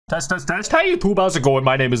Test, test, test. Hey YouTube, how's it going?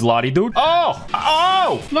 My name is Lonnie, dude.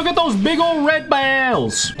 Oh, look at those big old red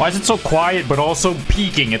balls. Why is it so quiet but also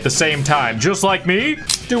peaking at the same time? Just like me?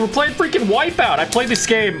 Dude, we're playing freaking Wipeout. I played this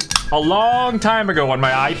game a long time ago on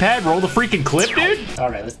my iPad. Roll the freaking clip, dude. All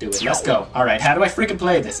right, let's do it. Let's go. All right, how do I freaking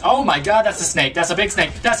play this? Oh my god, that's a snake. That's a big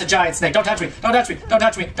snake. That's a giant snake. Don't touch me. Don't touch me. Don't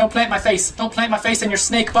touch me. Don't plant my face. Don't plant my face in your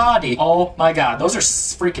snake body. Oh my god, those are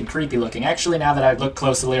freaking creepy looking. Actually, now that I look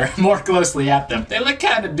closely or more closely at them, they look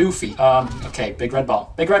kind of doofy. Okay, big red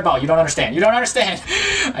ball. Big red ball. You don't understand. You don't understand.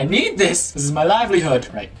 I need this. This is my livelihood.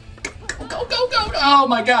 Right. Go, go, go. Oh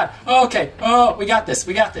my god. Okay. Oh, we got this.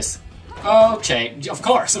 We got this. Okay, of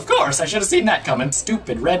course, I should have seen that coming.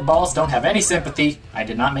 Stupid red balls don't have any sympathy. I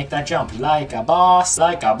did not make that jump. Like a boss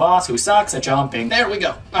who sucks at jumping. There we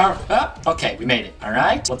go. Okay, we made it. All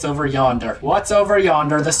right, what's over yonder? What's over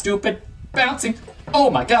yonder? The stupid bouncing.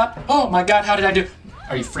 Oh my god, how did I do?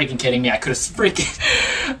 Are you freaking kidding me? I could have freaking...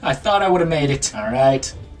 I thought I would have made it. All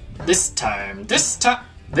right, this time,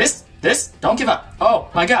 don't give up.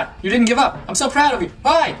 Oh my god, you didn't give up. I'm so proud of you.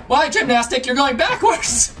 Why gymnastic? You're going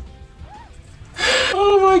backwards.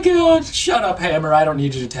 Oh my god. Shut up, Hammer. I don't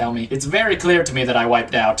need you to tell me. It's very clear to me that I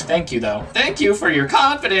wiped out. Thank you, though. Thank you for your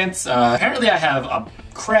confidence. Apparently I have a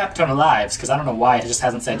crap ton of lives, because I don't know why it just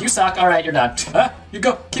hasn't said, you suck. All right, you're done. You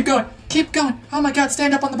go. Keep going. Keep going. Oh my god,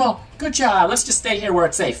 stand up on the ball. Good job. Let's just stay here where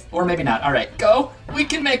it's safe. Or maybe not. All right, go. We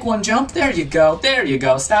can make one jump. There you go. There you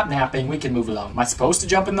go. Stop napping. We can move along. Am I supposed to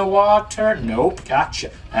jump in the water? Nope. Gotcha.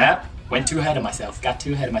 Went too ahead of myself. Got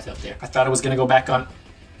too ahead of myself there. I thought I was going to go back on...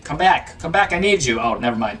 Come back, I need you. Oh,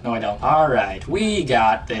 never mind, no I don't. All right, we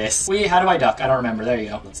got this. How do I duck? I don't remember, there you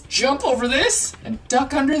go. Let's jump over this and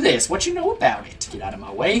duck under this. What you know about it? Get out of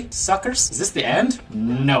my way, suckers. Is this the end?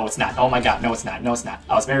 No, it's not. Oh my god, no it's not, no it's not.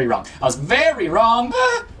 I was very wrong.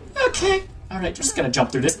 Okay. All right, just gonna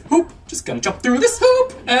jump through this hoop. Just gonna jump through this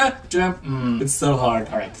hoop. Jump. It's so hard.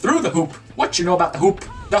 All right, through the hoop. What you know about the hoop?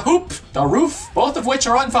 The hoop, the roof, both of which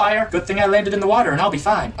are on fire. Good thing I landed in the water and I'll be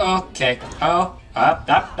fine. Okay. Oh, up.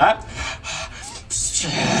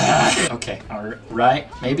 Okay, all right,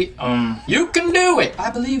 maybe. You can do it. I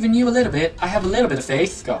believe in you a little bit. I have a little bit of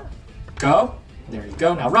faith. Go. There you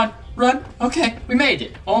go. Now run. Okay, we made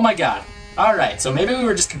it. Oh my god. All right, so maybe we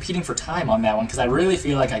were just competing for time on that one because I really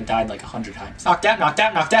feel like I died like 100 times. Knocked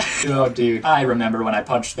out. Oh, dude. I remember when I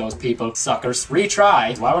punched those people. Suckers.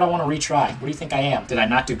 Retry. Why would I want to retry? What do you think I am? Did I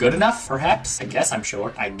not do good enough, perhaps? I guess I'm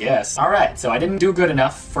short. I guess. All right, so I didn't do good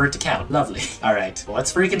enough for it to count. Lovely. All right, well,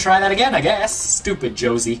 let's freaking try that again, I guess. Stupid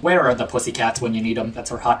Josie. Where are the pussycats when you need them? That's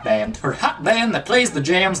her hot band. Her hot band that plays the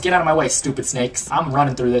jams. Get out of my way, stupid snakes. I'm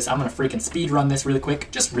running through this. I'm gonna freaking speed run this really quick.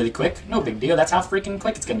 Just really quick. No big deal. That's how freaking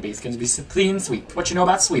quick it's gonna be. It's gonna be clean sweep. What you know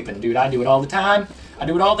about sweeping, dude? I do it all the time. I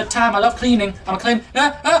love cleaning. I'm a clean.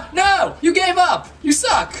 No! You gave up! You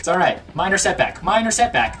suck! It's alright. Minor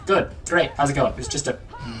setback. Good. Great. How's it going? It's just a...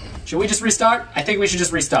 Should we just restart? I think we should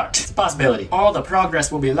just restart. It's a possibility. All the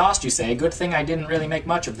progress will be lost, you say. Good thing I didn't really make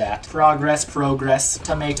much of that. Progress.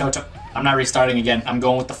 Tomato. I'm not restarting again. I'm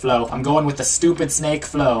going with the flow. I'm going with the stupid snake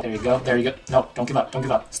flow. There you go. No, don't give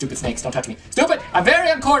up. Stupid snakes, don't touch me. Stupid! I'm very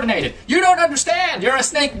uncoordinated. You don't understand. You're a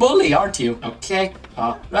snake bully, aren't you? Okay.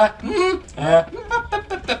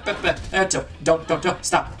 Don't.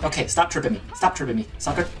 Stop. Okay, stop tripping me.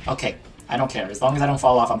 Sucker. Okay. I don't care. As long as I don't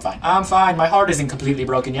fall off, I'm fine. I'm fine. My heart isn't completely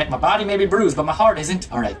broken yet. My body may be bruised, but my heart isn't.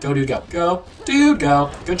 All right, go, dude, go. Go, dude, go.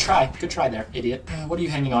 Good try there, idiot. What are you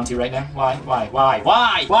hanging on to right now? Why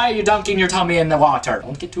are you dunking your tummy in the water?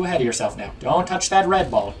 Don't get too ahead of yourself now. Don't touch that red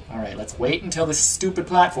ball. All right, let's wait until this stupid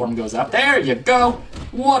platform goes up. There you go.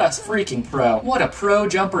 What a freaking pro. What a pro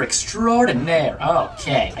jumper extraordinaire.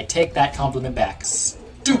 Okay, I take that compliment back.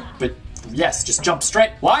 Stupid. Yes, just jump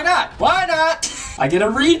straight. Why not? I get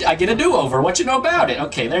a do-over. What you know about it?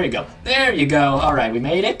 Okay, there you go. All right, we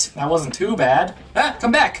made it. That wasn't too bad.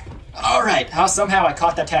 Come back. All right, somehow I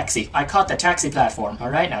caught the taxi. I caught the taxi platform. All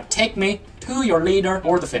right, now take me to your leader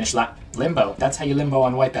or the finish line. Limbo. That's how you limbo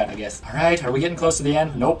on Wipeout, I guess. All right, are we getting close to the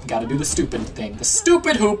end? Nope, gotta do the stupid thing. The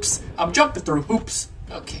stupid hoops. I'm jumping through hoops.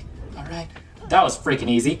 Okay, all right. That was freaking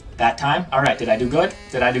easy that time. All right, did I do good?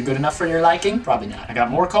 Did I do good enough for your liking? Probably not. I got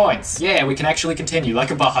more coins. Yeah, we can actually continue like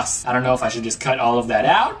a boss. I don't know if I should just cut all of that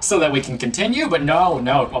out so that we can continue, but no.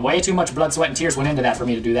 Way too much blood, sweat, and tears went into that for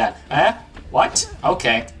me to do that. What?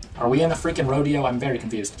 Okay. Are we in the freaking rodeo? I'm very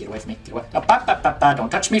confused. Get away from me. Get away. Don't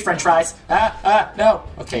touch me, french fries. No.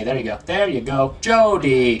 Okay, there you go.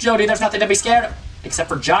 Jody, there's nothing to be scared of. Except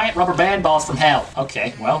for giant rubber band balls from hell.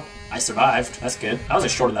 Okay, well, I survived. That's good. That was a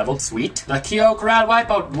short level. Sweet. The Kyo Corral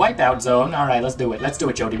Wipeout zone. All right, let's do it. Let's do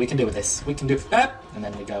it, Jody. We can do this. We can do it. And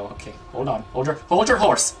then we go. Okay, hold on. Hold your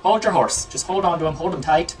horse. Hold your horse. Just hold on to him. Hold him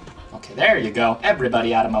tight. Okay, there you go.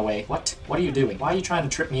 Everybody out of my way. What? What are you doing? Why are you trying to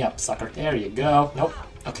trip me up, sucker? There you go. Nope.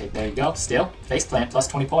 Okay, there you go. Still. Faceplant plus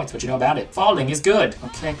 20 points. What you know about it? Falling is good.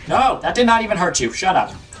 Okay. No, that did not even hurt you. Shut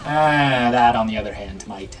up. That, on the other hand,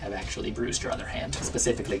 might have actually bruised your other hand,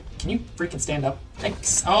 specifically. Can you freaking stand up?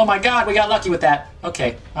 Thanks. Oh my god, we got lucky with that.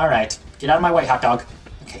 Okay, alright. Get out of my way, hot dog.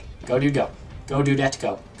 Okay, go dude, go. Go dudette,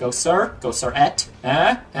 go. Go sir. Go sir-ette.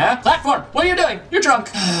 Platform! What are you doing? You're drunk.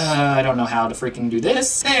 I don't know how to freaking do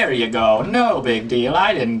this. There you go. No big deal.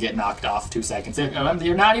 I didn't get knocked off 2 seconds.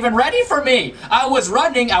 You're not even ready for me. I was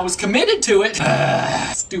running. I was committed to it.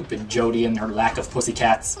 Stupid Jody and her lack of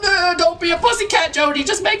pussycats. Don't be a pussycat, Jody.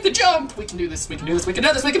 Just make the jump. We can do this. We can do this. We can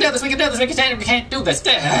do this. We can do this. We can do this. We can't do this.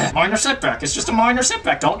 Minor setback. It's just a minor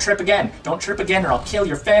setback. Don't trip again. Don't trip again or I'll kill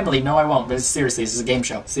your family. No, I won't. But seriously, this is a game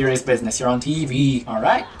show. Serious business. You're on TV. All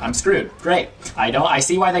right. I'm screwed. Great. I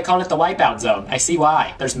see why they call it the Wipeout zone. I see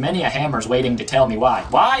why. There's many a hammers waiting to tell me why.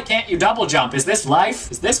 Why can't you double jump? Is this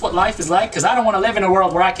life? Is this what life is like? Because I don't want to live in a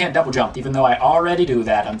world where I can't double jump, even though I already do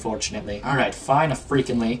that, unfortunately. All right, fine a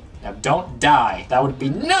freakingly. Now don't die. That would be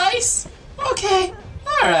nice. Okay.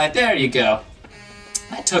 All right, there you go.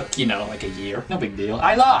 That took, you know, like a year. No big deal.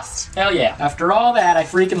 I lost. Hell yeah. After all that, I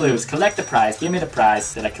freaking lose. Collect the prize. Give me the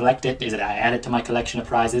prize. Did I collect it? Is it I add it to my collection of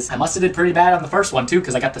prizes? I must have did pretty bad on the first one, too,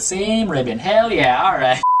 because I got the same ribbon. Hell yeah. All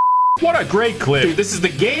right. What a great clip. Dude, this is the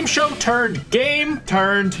game show turned game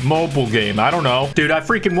turned mobile game. I don't know. Dude, I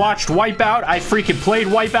freaking watched Wipeout. I freaking played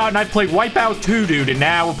Wipeout, and I played Wipeout 2, dude. And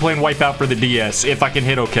now we're playing Wipeout for the DS, if I can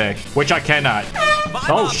hit okay. Which I cannot.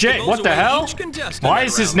 Oh, shit. What the hell? Why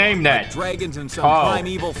is his name that? Dragons and some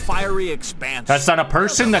primeval fiery expanse. That's not a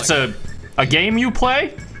person? That's a game you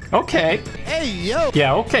play? Okay. Hey, yo.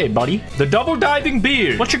 Yeah, okay, buddy. The double diving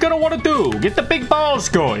beard. What you gonna want to do? Get the big balls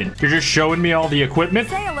going. You're just showing me all the equipment?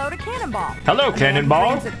 Say hello to Cannonball. Hello,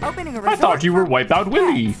 Cannonball. I thought you were Wipeout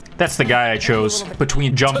Willie. That's the guy I chose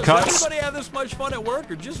between jump cuts. Does anybody have this much fun at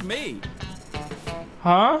work or just me?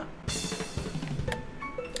 Huh?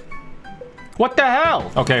 What the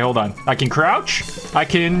hell? Okay, hold on. I can crouch. I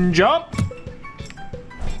can jump.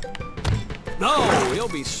 No, he'll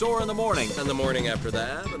be sore in the morning. And the morning after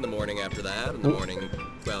that, and the morning after that, and the morning...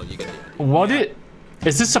 Well, you get the idea. What it...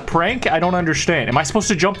 Is this a prank? I don't understand. Am I supposed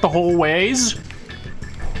to jump the whole ways?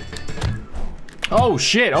 Oh,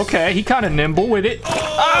 shit. Okay, he kind of nimble with it.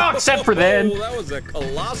 Oh, except for then. That was a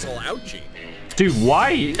colossal ouchie. Dude,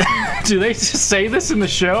 why? Do they just say this in the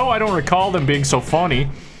show? I don't recall them being so funny.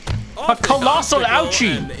 A colossal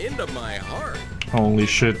ouchie. And into my heart. Holy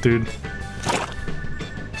shit, dude.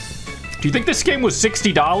 Do you think this game was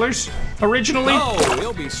 $60 originally? No,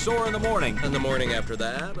 he'll be sore in the morning. And the morning after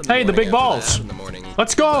that. And hey, the big balls. That, and the morning...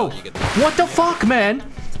 Let's go. Well, what the fuck, man?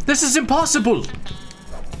 This is impossible.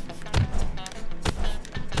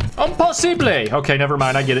 Impossible. Okay, never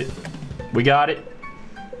mind. I get it. We got it.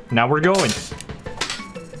 Now we're going.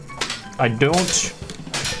 I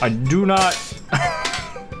do not.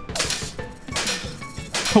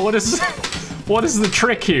 What is the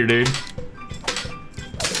trick here, dude?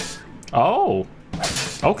 Oh,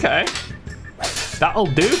 okay. That'll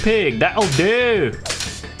do, pig. That'll do.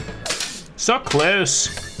 So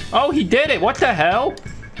close. Oh, he did it. What the hell?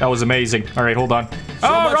 That was amazing. All right, hold on. So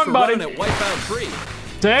oh, wrong button. At Wipeout 3.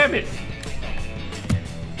 Damn it.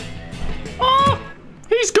 Oh,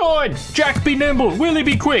 he's going. Jack be nimble. Willie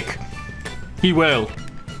be quick. He will.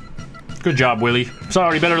 Good job, Willie.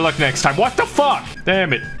 Sorry, better luck next time. What the fuck?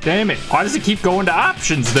 Damn it. Damn it. Why does it keep going to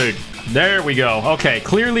options, dude? There we go. Okay,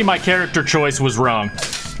 clearly my character choice was wrong.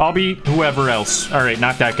 I'll be whoever else. All right,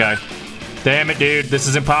 not that guy. Damn it, dude. This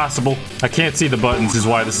is impossible. I can't see the buttons is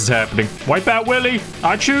why this is happening. Wipeout Willie.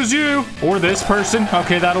 I choose you. Or this person.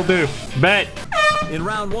 Okay, that'll do. Bet. In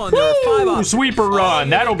round 1, there are 5 options. Sweeper run.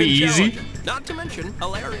 That'll be easy. Not to mention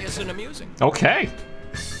hilarious and amusing. Okay.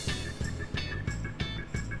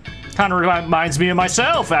 Kind of reminds me of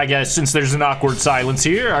myself, I guess, since there's an awkward silence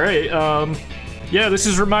here. All right, yeah, this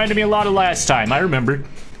is reminding me a lot of last time. I remember.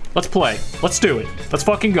 Let's play. Let's do it. Let's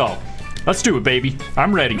fucking go. Let's do it, baby.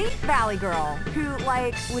 I'm ready. Meet Valley Girl, who,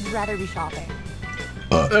 like, would rather be shopping.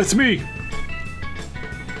 That's me.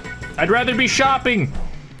 I'd rather be shopping.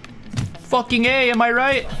 Fucking A, am I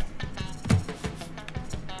right?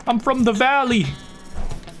 I'm from the valley.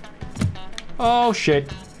 Oh,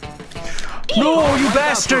 shit. No, you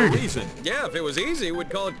bastard! Yeah, if it was easy, we'd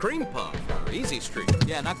call it Cream Puff or Easy Street.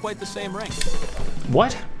 Yeah, not quite the same ring.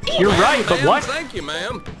 What? You're right, but what? Thank you,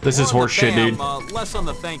 ma'am. This is horse shit, dude. Less on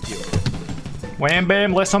the thank you. Wham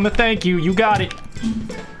bam, less on the thank you. You got it.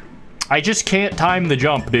 I just can't time the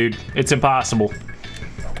jump, dude. It's impossible.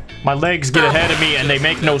 My legs get ahead of me and they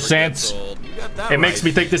make no sense. It makes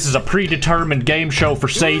me think this is a predetermined game show for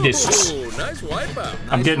sadists. Ooh, nice wipeout.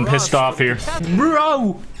 I'm getting pissed off here.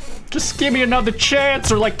 Bro! Just give me another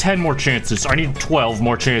chance, or like 10 more chances. I need 12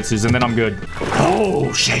 more chances, and then I'm good.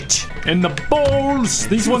 Oh, shit. In the bowls.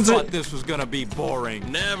 These ones are... This was gonna be boring.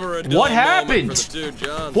 Never a dull What happened? moment for the two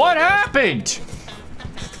Johns, What I guess. happened?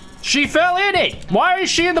 She fell in it. Why is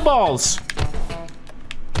she in the balls?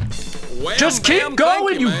 Wham, Just keep bam, going,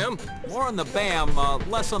 thank you- ma'am. More on the bam,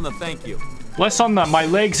 less on the thank you. Less on the... My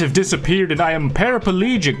legs have disappeared, and I am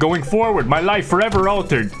paraplegic going forward. My life forever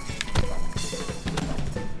altered.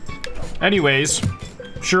 Anyways,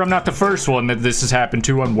 sure I'm not the first one that this has happened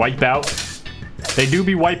to on Wipeout. They do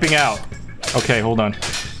be wiping out. Okay, hold on.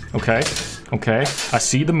 Okay, okay. I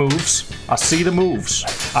see the moves. I see the moves.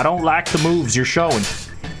 I don't like the moves you're showing.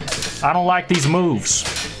 I don't like these moves.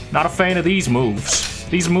 Not a fan of these moves.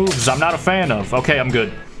 These moves I'm not a fan of. Okay, I'm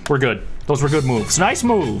good. We're good. Those were good moves. Nice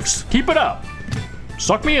moves. Keep it up.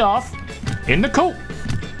 Suck me off. In the coat.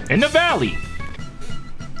 In the valley.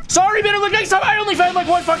 Sorry, better look next time. I only found like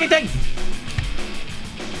one fucking thing.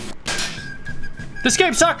 This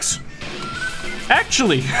game sucks.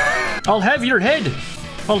 Actually, I'll have your head.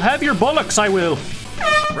 I'll have your bullocks, I will.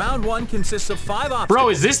 Round 1 consists of 5 options. Bro,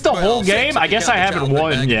 is this the whole game? six if I you guess count I the haven't challenge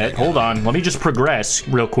won back yet. then. Hold on. Let me just progress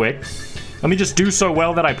real quick. Let me just do so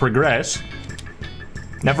well that I progress.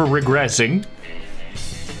 Never regressing.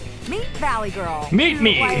 Meet Valley Girl. Meet who,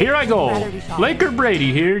 me. like, Here I go. would rather be shopping. Laker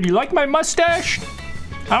Brady here. You like my mustache?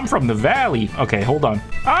 I'm from the valley. Okay, hold on.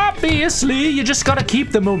 Obviously, you just gotta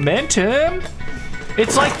keep the momentum.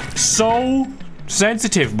 It's like so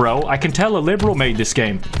sensitive, bro. I can tell a liberal made this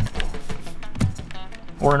game.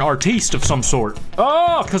 Or an artiste of some sort.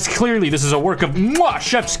 Oh, because clearly this is a work of mwah,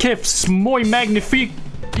 chef's kiss, muy magnifique,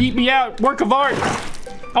 eat me out, work of art.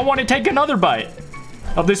 I want to take another bite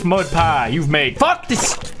of this mud pie you've made. Fuck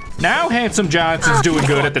this. Now Handsome Johnson's doing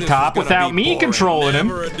good at the top without me controlling him.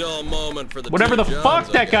 Never a dull moment for the Whatever two the Johns, fuck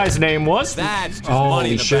I that guess. guy's name was. That's just money in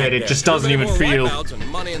Holy the shit, bank it there. just doesn't even More feel. wipeouts and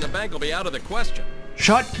money in the bank will be out of the question.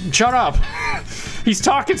 Shut up. He's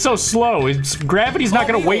talking so slow. Gravity's not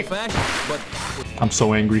gonna wait. But, I'm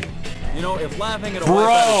so angry. you know, if laughing at a Bro.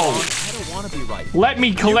 wipeout is wrong, I don't want to be right. Let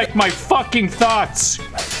me collect my fucking thoughts.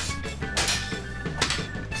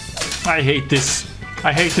 I hate this.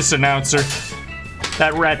 I hate this announcer.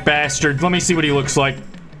 That rat bastard. Let me see what he looks like.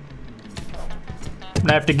 I'm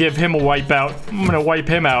gonna have to give him a wipeout. I'm gonna wipe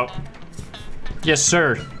him out. Yes,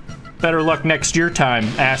 sir. Better luck next year time,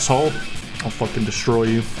 asshole. I'll fucking destroy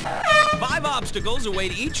you. 5 obstacles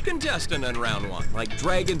await each contestant in round 1, like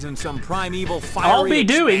dragons in some primeval fiery I'll be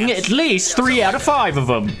doing expanse. at least 3 out of 5 of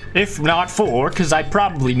them. If not 4, because I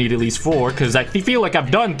probably need at least 4, because I feel like I've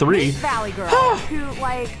done 3. Meet Valley Girl, who,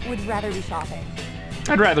 like, would rather be shopping.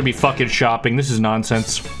 I'd rather be fucking shopping. This is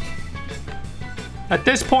nonsense. At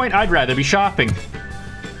this point, I'd rather be shopping.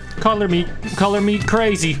 Color me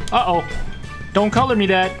crazy. Uh-oh. Don't color me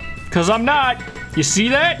that, because I'm not. You see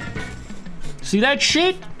that? See that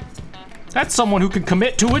shit? That's someone who can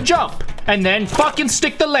commit to a jump and then fucking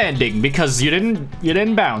stick the landing because you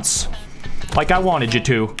didn't bounce like I wanted you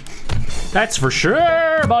to. That's for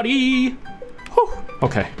sure, buddy. Whew.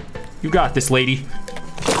 Okay. You got this, lady.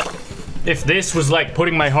 If this was like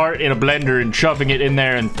putting my heart in a blender and shoving it in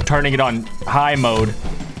there and turning it on high mode,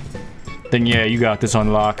 then yeah, you got this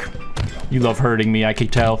on lock. You love hurting me, I can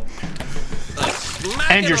tell.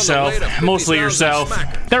 And yourself. Mostly yourself.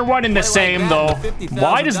 They're one and the same, though.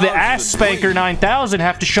 Why does the Ass Spanker 9000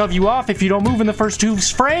 have to shove you off if you don't move in the first 2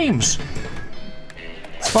 frames?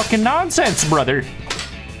 It's fucking nonsense, brother.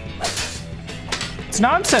 It's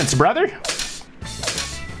nonsense, brother.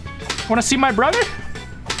 Wanna see my brother?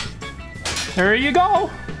 There you go.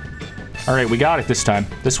 Alright, we got it this time.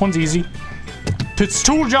 This one's easy. It's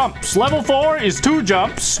 2 jumps. Level 4 is 2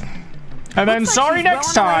 jumps. And then, Looks like sorry, she's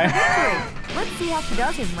next well on her way time. to victory. Let's see how she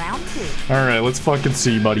does in round 2. Alright, let's fucking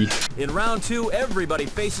see, buddy. In round 2, everybody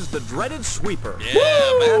faces the dreaded sweeper. Yeah,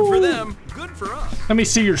 bad for them. Good for us. Let me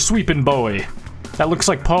see your sweeping boy. That looks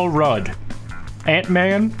like Paul Rudd.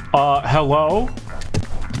 Ant-Man? Hello?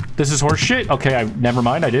 This is horse shit? Okay, never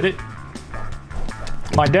mind, I did it.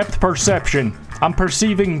 My depth perception. I'm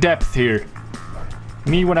perceiving depth here.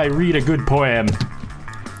 Me when I read a good poem.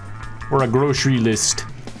 Or a grocery list.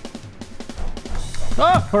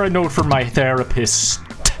 Or a note from my therapist.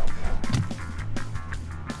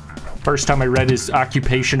 First time I read his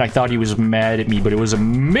occupation, I thought he was mad at me, but it was a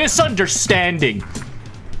misunderstanding.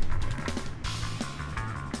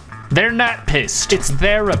 They're not pissed. It's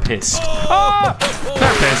therapist. Oh,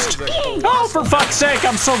 they're pissed. Oh, for fuck's sake,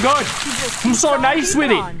 I'm so good. I'm so nice with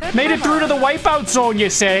it. Made it through to the wipeout zone, you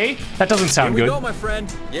say? That doesn't sound Here we good. go, my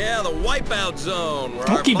friend. Yeah, the Wipeout zone, where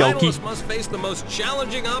Okie our dokie. finalists must face the most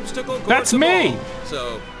challenging obstacle course That's of me. all.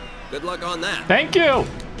 So, good luck on that. Thank you.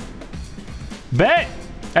 Bet.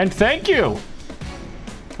 And thank you.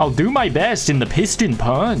 I'll do my best in the piston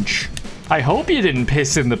punch. I hope you didn't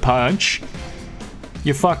piss in the punch.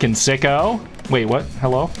 You fucking sicko. Wait, what?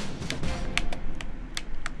 Hello?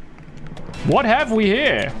 What have we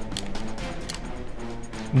here?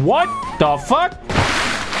 What the fuck?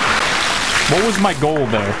 What was my goal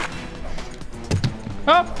there?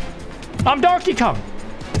 Oh, I'm Donkey Kong.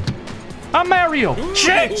 I'm Mario.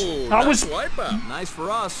 Shit! I was... Wipeout. Nice for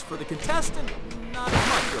us. For the contestant, not as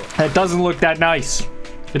much, though. That doesn't look that nice.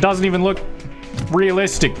 It doesn't even look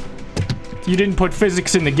realistic. You didn't put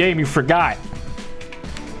physics in the game, you forgot.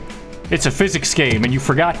 It's a physics game, and you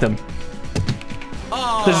forgot them.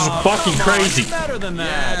 Oh, This is fucking crazy. Better than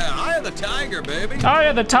that. Yeah, Eye of the Tiger, baby. Eye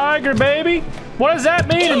of the Tiger, baby. What does that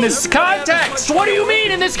mean in this context? What do you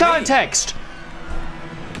mean in this context?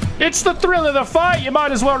 It's the thrill of the fight. You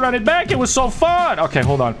might as well run it back. It was so fun. Okay,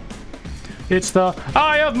 hold on. It's the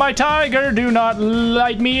eye of my tiger. Do not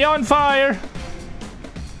light me on fire.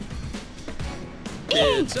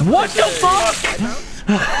 What the fuck?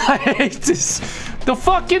 I hate this. The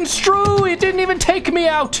fucking strew. It didn't even take me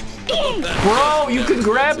out. Bro, you can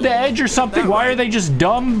grab the edge or something. Why are they just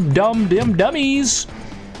dummies?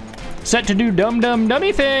 Set to do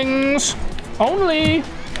dummy things. Only.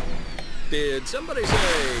 Did somebody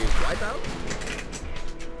say Wipeout?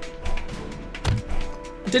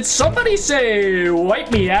 Did somebody say wipe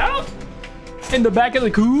me out? In the back of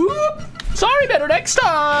the coop? Sorry, better next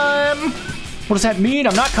time. What does that mean?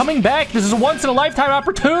 I'm not coming back. This is a once-in-a-lifetime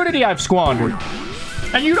opportunity I've squandered.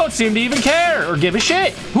 And you don't seem to even care or give a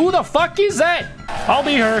shit. Who the fuck is that? I'll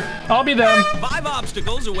be her. I'll be them. 5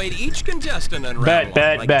 obstacles await each contestant in round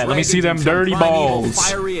Bet. one, Let me see them dragons in some dirty primeval balls.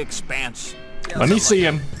 Fiery expanse. Let me see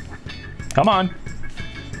him. Come on.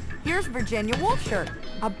 Here's Virginia Wolfshirt,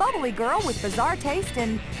 a bubbly girl with bizarre taste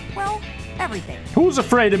in, well, everything. Who's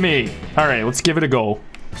afraid of me? All right, let's give it a go.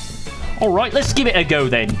 All right, let's give it a go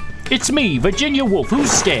then. It's me, Virginia Wolf.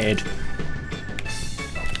 Who's scared?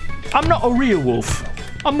 I'm not a real wolf.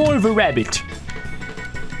 I'm more of a rabbit.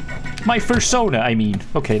 My fursona, I mean.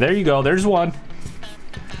 Okay, there you go. There's one.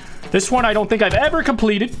 This one I don't think I've ever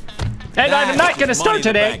completed. And I'm not gonna start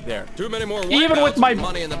today. Too many more Even with my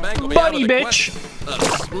money in the bank will be bunny out of the bitch.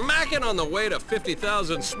 question. Smacking on the way to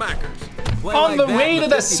 50,000 smackers. Play On the that way and to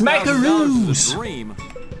the $50,000 is smackaroos. a dream.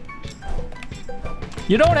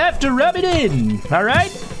 You don't have to rub it in, all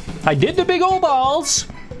right? I did the big old balls.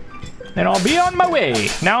 And I'll be on my way.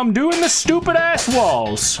 Now I'm doing the stupid ass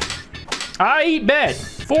walls. I eat bad.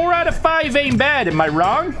 4 out of 5 ain't bad. Am I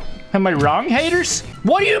wrong? Am I wrong, haters?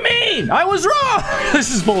 What do you mean? I was wrong. This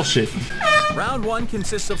is bullshit. Round 1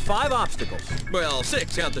 consists of 5 obstacles. Well,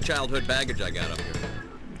 6, count the childhood baggage I got up here.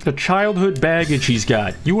 The childhood baggage he's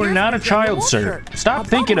got. You are Here's not a Virginia child, sir. Wolfshirt, Stop a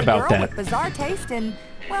thinking bubbly about girl that. with bizarre taste in,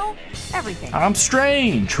 well, everything. I'm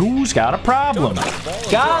strange. Who's got a problem?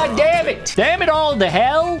 God damn it. Damn it all to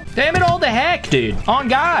hell. Damn it all to heck, dude. On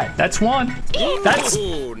God. That's one. That's...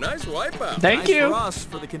 Ooh, nice Wipeout. Thank Nice you. for us.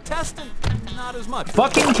 For the contestant, not as much.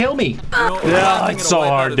 Fucking kill me. You know, Yeah, laughing it's at a so Wipeout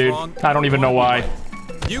hard, is dude. wrong. I don't even know why.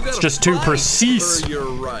 It's just too precise. You're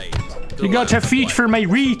right. You got your feet for my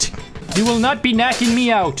reet. You will not be knocking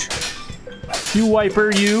me out. You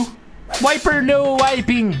wiper, you. Wiper, no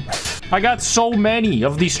wiping. I got so many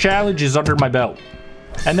of these challenges under my belt.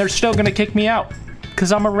 And they're still gonna kick me out.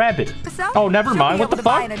 Because I'm a rabbit. So, Oh, never she'll mind. be What able the to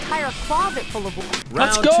buy fuck? an entire closet full of...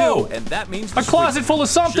 Let's Round go. 2, and that means A the closet full of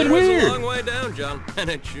something Sure is a weird. long way down, John, and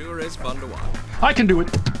it sure is fun to watch. I can do it.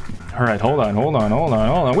 All right, hold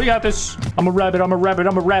on. We got this. I'm a rabbit.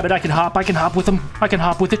 I can hop with them. I can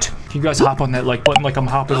hop with it. You guys hop on that like button like I'm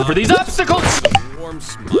hopping over these obstacles. Warm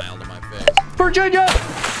smile to my face. Virginia.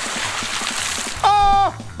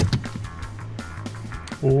 Oh.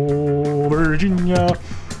 Oh, Virginia.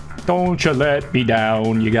 Don't you let me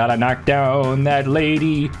down. You gotta knock down that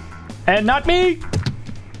lady. And not me.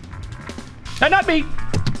 And not me.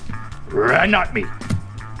 And not me.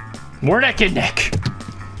 We're neck and neck.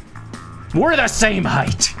 We're the same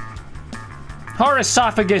height. Our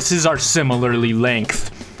esophaguses are similarly length.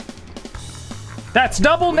 That's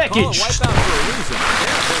double neckage.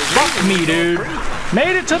 Fuck me, dude.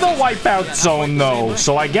 Made it to the wipeout zone, though,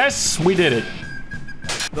 so I guess we did it.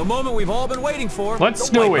 The moment we've all been waiting for. Let's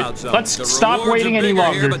the do it. Wipeout zone. Let's The stop rewards waiting are any bigger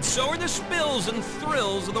longer. Here, but so are the spills and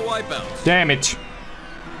thrills of the Wipeouts. Damn it.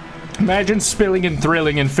 Imagine spilling and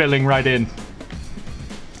thrilling and filling right in.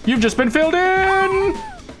 You've just been filled in!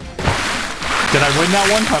 Did I win that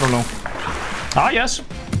one? I don't know. Ah, yes.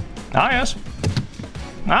 Ah, yes.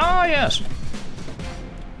 Ah, yes.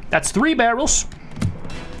 That's 3 barrels.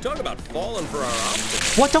 Talk about falling for our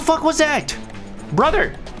obstacles. What the fuck was that?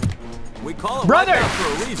 Brother! We call it Brother!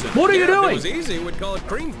 Wipeout for a reason. What are you doing? If it was easy, we'd call it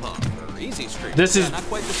cream puff or easy street. This is... Not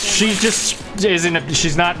quite the same She just isn't...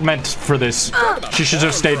 She's not meant for this. She should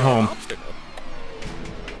have stayed home.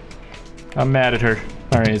 I'm mad at her.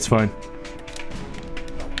 Alright, it's fine.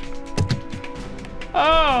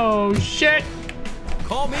 Oh, shit!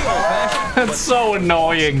 Call me old-fashioned. That's so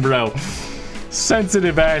annoying, bro.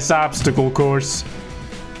 Sensitive ass obstacle course.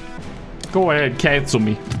 Go ahead, cancel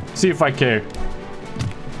me. See if I care.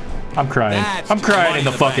 I'm crying. I'm crying in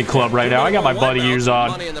the fucking club right now. I got my buddy ears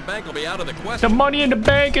on. Money in the bank will be out of the The question. money in the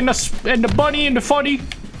bank and the bunny and the funny.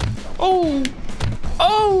 Oh,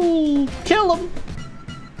 oh, kill him.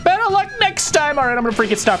 Better luck next time. All right, I'm gonna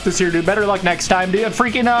freaking stop this here, dude. Better luck next time, dude.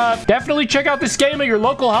 Freaking definitely check out this game at your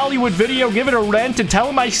local Hollywood video. Give it a rent and tell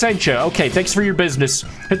them I sent you. Okay, thanks for your business.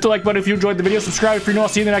 Hit the like button if you enjoyed the video. Subscribe if you're new. I'll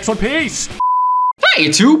see you in the next one. Peace. Hi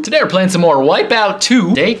YouTube! Today we're playing some more Wipeout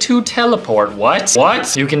 2. Day 2 teleport. What?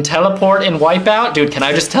 What? You can teleport in Wipeout? Dude, can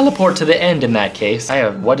I just teleport to the end in that case?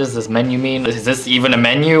 What does this menu mean? Is this even a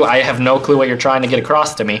menu? I have no clue what you're trying to get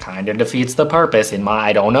across to me. Kinda defeats the purpose in my,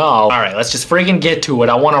 I don't know. Alright, let's just friggin' get to it.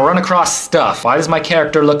 I wanna run across stuff. Why does my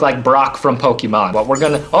character look like Brock from Pokemon? What we're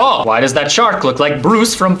gonna, oh! Why does that shark look like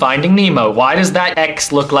Bruce from Finding Nemo? Why does that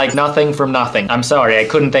X look like nothing from nothing? I'm sorry, I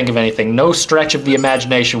couldn't think of anything. No stretch of the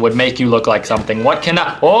imagination would make you look like something. What can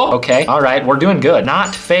I? Oh, okay. All right, we're doing good.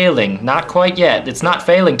 Not failing. Not quite yet. It's not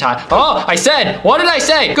failing time. Oh, I said. What did I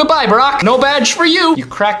say? Goodbye, Brock. No badge for you. You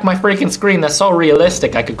cracked my freaking screen. That's so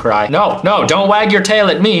realistic. I could cry. No, no, don't wag your tail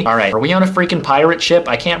at me. All right, are we on a freaking pirate ship?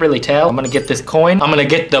 I can't really tell. I'm gonna get this coin. I'm gonna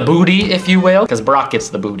get the booty, if you will, because Brock gets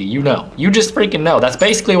the booty. You know. You just freaking know. That's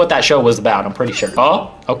basically what that show was about. I'm pretty sure.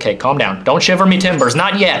 Oh, okay. Calm down. Don't shiver me timbers.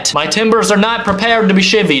 Not yet. My timbers are not prepared to be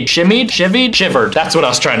shivied. Shimmied? Shivied? Shivered. That's what I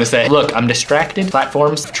was trying to say. Look, I'm distracted.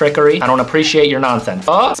 Platforms, trickery. I don't appreciate your nonsense.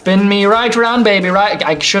 Oh, spin me right around, baby, right?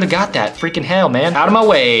 I should have got that. Freaking hell, man. Out of my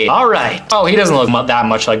way. All right. Oh, he doesn't look that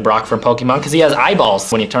much like Brock from Pokemon because he has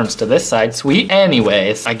eyeballs when he turns to this side. Sweet.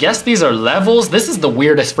 Anyways, I guess these are levels. This is the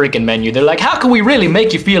weirdest freaking menu. They're like, how can we really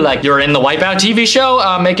make you feel like you're in the Wipeout TV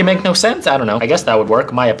show? Make it make no sense? I don't know. I guess that would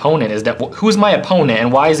work. My opponent is that. Who's my opponent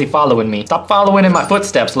and why is he following me? Stop following in my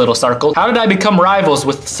footsteps, little circle. How did I become rivals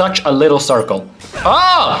with such a little circle?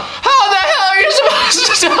 Oh, how the hell are you supposed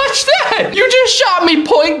to touch that? You just shot me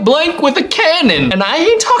point blank with a cannon. And I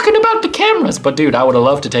ain't talking about the cameras. But dude, I would have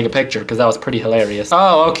loved to take a picture because that was pretty hilarious.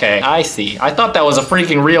 Oh, okay. I see. I thought that was a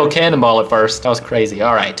freaking real cannonball at first. That was crazy.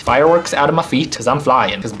 All right. Fireworks out of my feet because I'm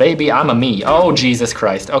flying. Because baby, I'm a me. Oh, Jesus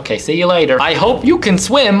Christ. Okay, see you later. I hope you can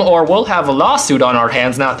swim or we'll have a lawsuit on our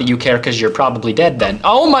hands. Not that you care because you're probably dead then.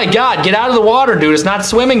 Oh my God, get out of the water, dude. It's not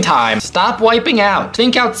swimming time. Stop wiping out.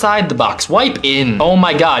 Think outside the box. Wipe in. Oh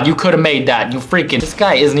my God, you could have made that. You freaking, this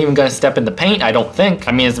guy isn't even gonna step in the paint, I don't think.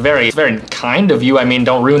 I mean, it's very kind of you. I mean,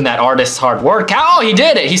 don't ruin that artist's hard work. Oh, he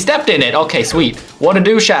did it. He stepped in it. Okay, sweet. What a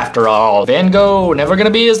douche after all. Van Gogh, never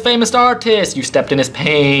gonna be his famous artist. You stepped in his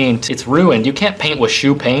paint. It's ruined. You can't paint with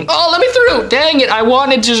shoe paint. Oh, let me through. Dang it. I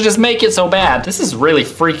wanted to just make it so bad. This is really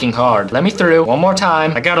freaking hard. Let me through. One more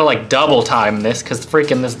time. I gotta like double time this because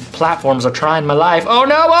freaking this platforms are trying my life. Oh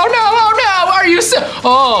no, oh no, oh no. Are you so?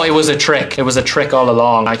 Oh, it was a trick. It was a trick all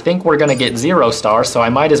along. I think we're gonna get 0 stars, so I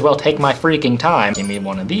might as well take my freaking time. Give me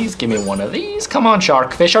one of these. Give me one of these. Come on,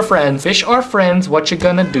 shark. Fish are friends. Fish are friends. What you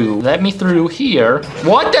gonna do? Let me through here.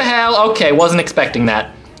 What the hell? Okay, wasn't expecting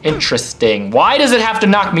that. Interesting. Why does it have to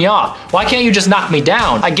knock me off? Why can't you just knock me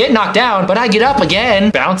down? I get knocked down, but I get up again.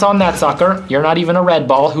 Bounce on that sucker. You're not even a red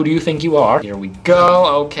ball. Who do you think you are? Here we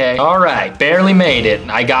go. Okay. All right. Barely made it.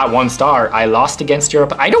 I got 1 star. I lost against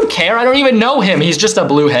your I don't care. I don't even know him. He's just a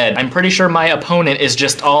blue head. I'm pretty sure my opponent is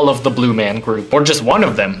just all of the blue man group. Or just one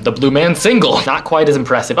of them. The blue man single. Not quite as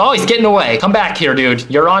impressive. Oh, he's getting away. Come back here, dude.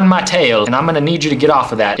 You're on my tail, and I'm gonna need you to get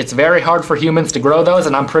off of that. It's very hard for humans to grow those,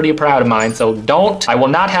 and I'm pretty proud of mine, so don't. I will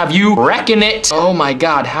not have you wrecking it. Oh my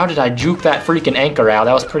God, how did I juke that freaking anchor out?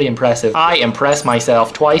 That was pretty impressive. I impress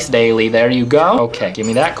myself twice daily. There you go. Okay, give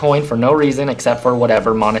me that coin for no reason except for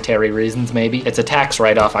whatever, monetary reasons maybe. It's a tax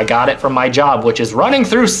write-off. I got it from my job, which is running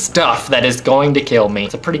through stuff that is going to kill me.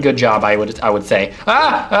 It's a pretty good job, I would say.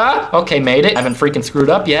 Okay, made it. I haven't freaking screwed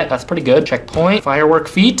up yet. That's pretty good. Checkpoint, firework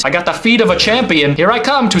feet. I got the feet of a champion. Here I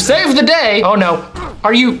come to save the day. Oh no,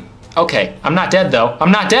 are you? Okay, I'm not dead though.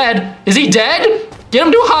 I'm not dead. Is he dead? Get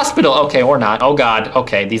him to a hospital. Okay, or not. Oh God.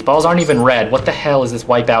 Okay, these balls aren't even red. What the hell is this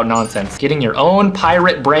Wipeout nonsense? Getting your own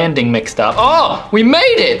pirate branding mixed up. Oh, we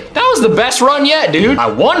made it. That was the best run yet, dude. I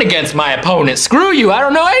won against my opponent. Screw you. I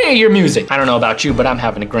don't know any of your music. I don't know about you, but I'm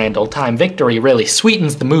having a grand old time. Victory really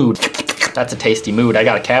sweetens the mood. That's a tasty mood. I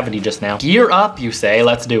got a cavity just now. Gear up, you say.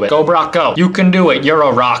 Let's do it. Go, Brock, go. You can do it. You're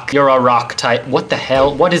a rock. You're a rock type. What the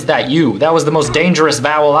hell? What is that, you? That was the most dangerous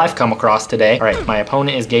vowel I've come across today. All right, my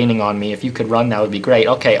opponent is gaining on me. If you could run, that would be great.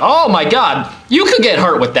 Okay. Oh my God. You could get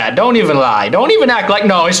hurt with that. Don't even lie. Don't even act like,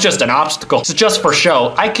 no, it's just an obstacle. It's just for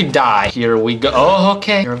show. I could die. Here we go. Oh,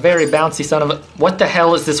 okay. You're a very bouncy son of a... What the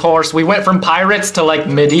hell is this horse? We went from pirates to like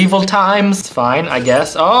medieval times. It's fine, I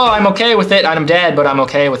guess. Oh, I'm okay with it. I'm dead, but I'm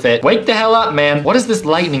okay with it. Wake the hell up, man. What is this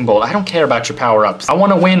lightning bolt? I don't care about your power-ups. I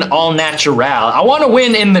want to win all natural. I want to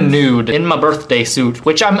win in the nude, in my birthday suit,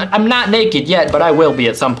 which I'm not naked yet, but I will be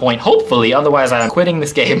at some point, hopefully. Otherwise, I'm quitting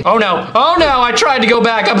this game. Oh no. Oh no, I tried to go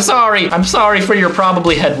back. I'm sorry. I'm sorry for your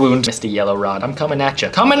probably head wound. Mr. Yellow Rod, I'm coming at you.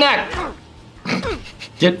 Coming at...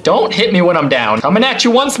 Don't hit me when I'm down. Coming at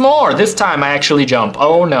you once more. This time I actually jump.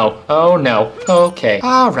 Oh no. Oh no. Okay.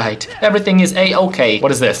 All right. Everything is a-okay.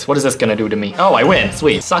 What is this? What is this gonna do to me? Oh, I win.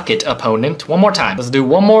 Sweet. Suck it, opponent. One more time. Let's do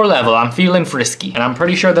one more level. I'm feeling frisky. And I'm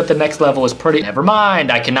pretty sure that the next level is pretty... Never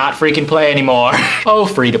mind. I cannot freaking play anymore. Oh,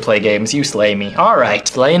 free-to-play games. You slay me. All right.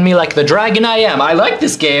 Slaying me like the dragon I am. I like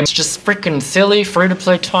this game. It's just freaking silly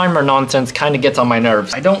free-to-play timer nonsense kind of gets on my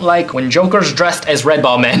nerves. I don't like when jokers dressed as Red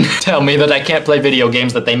Ball men tell me that I can't play video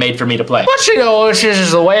games that they made for me to play. But you know, it's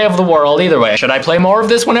just the way of the world either way. Should I play more of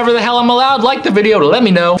this whenever the hell I'm allowed? Like the video to let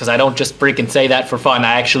me know, because I don't just freaking say that for fun.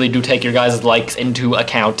 I actually do take your guys' likes into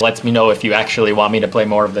account. Lets me know if you actually want me to play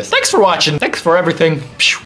more of this. Thanks for watching. Thanks for everything.